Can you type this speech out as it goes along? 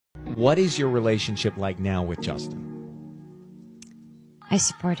What is your relationship like now with Justin? I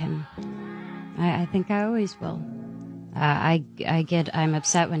support him. I think I always will. I'm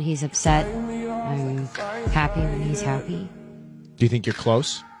upset when he's upset. I'm happy when he's happy. Do you think you're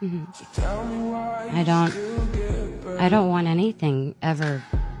close? Mm-hmm. I don't want anything ever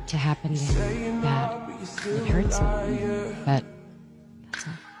to happen to him bad. It hurts me, but that's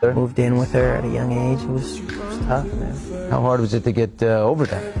all. I moved in with her at a young age. It was tough, man. How hard was it to get over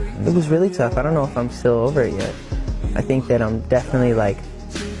that? It was really tough. I don't know if I'm still over it yet. I think that I'm definitely like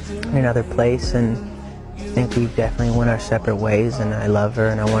in another place, and I think we definitely went our separate ways, and I love her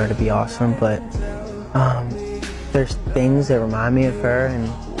and I want her to be awesome, but there's things that remind me of her, and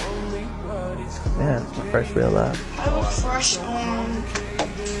yeah, it's my first real love. I look fresh on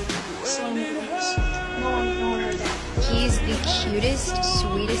selena. No one heard that. He's the cutest,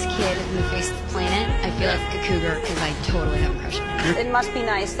 sweetest kid in the face of the planet. I feel like a cougar because I totally have a crush on him. It must be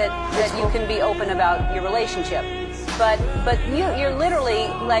nice that you can be open about your relationship. But you're literally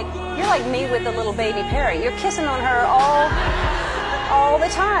like, you're like me with the little baby Perry. You're kissing on her all the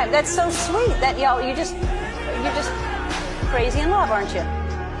time. That's so sweet. That you're just crazy in love, aren't you?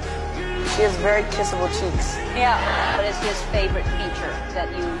 She has very kissable cheeks. Yeah. What is his favorite feature that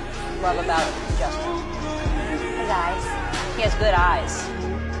you love about Justin? His eyes. He has good eyes.